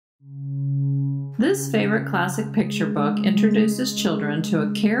This favorite classic picture book introduces children to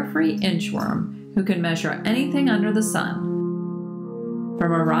a carefree inchworm who can measure anything under the sun.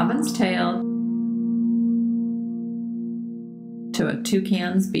 From a robin's tail to a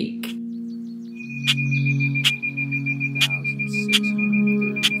toucan's beak.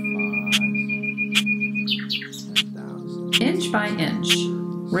 Inch by Inch,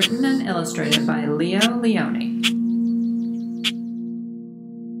 written and illustrated by Leo Lionni.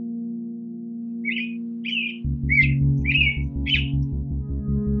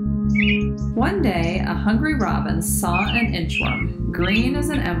 One day, a hungry robin saw an inchworm, green as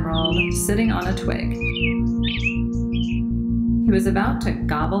an emerald, sitting on a twig. He was about to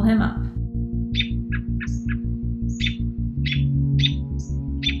gobble him up.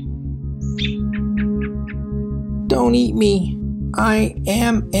 Don't eat me. I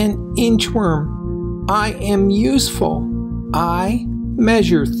am an inchworm. I am useful. I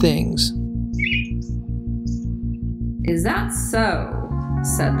measure things. Is that so?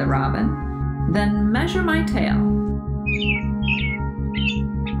 Said the robin. Then measure my tail.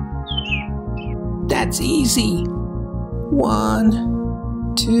 That's easy.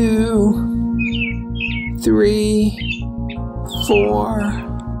 1, 2, 3, 4,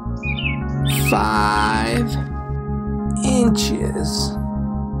 5 inches.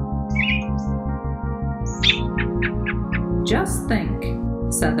 Just think,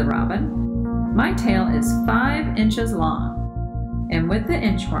 said the robin. My tail is 5 inches long. And with the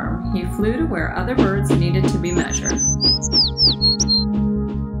inchworm, he flew to where other birds needed to be measured.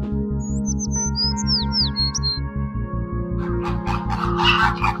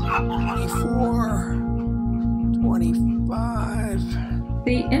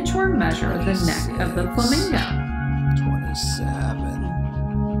 The inchworm measured the neck of the flamingo.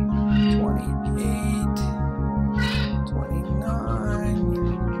 27, 28,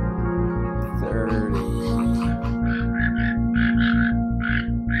 29, 30.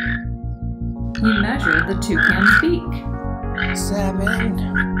 He measured the toucan's beak. 7,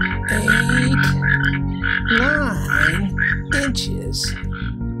 8, 9 inches.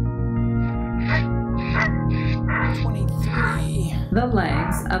 23. The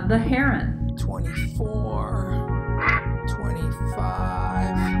legs of the heron. 24,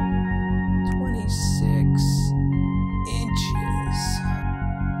 25, 26 inches.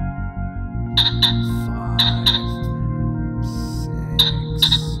 5,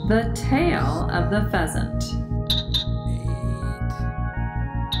 6. The tail of the pheasant. 8,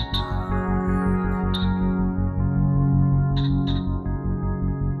 9.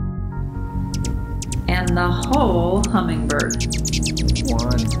 And the whole hummingbird. 1, 2,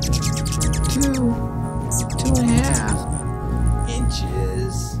 2.5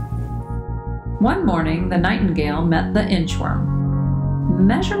 inches. One morning, the nightingale met the inchworm.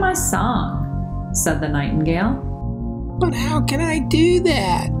 Measure my song, said the nightingale. But how can I do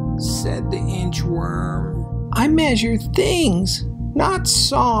that? Said the inchworm. I measure things, not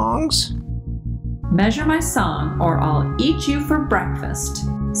songs. Measure my song, or I'll eat you for breakfast,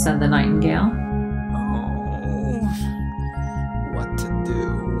 said the nightingale. What to do?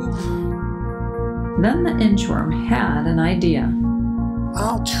 Then the inchworm had an idea.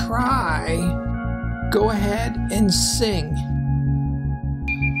 I'll try. Go ahead and sing.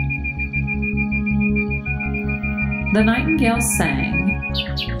 The nightingale sang,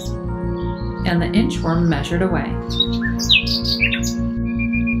 and the inchworm measured away.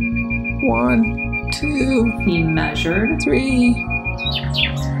 1, 2. He measured 3.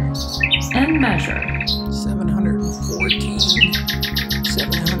 and measured. 714,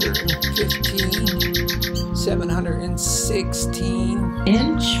 715, 716.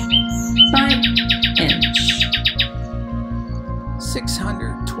 Inch by inch.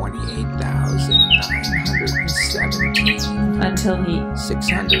 628,917. Until he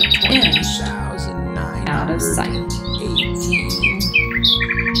 620,918. out of sight.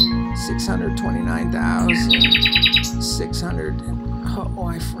 629,600. Oh,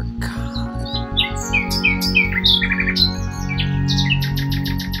 I forgot.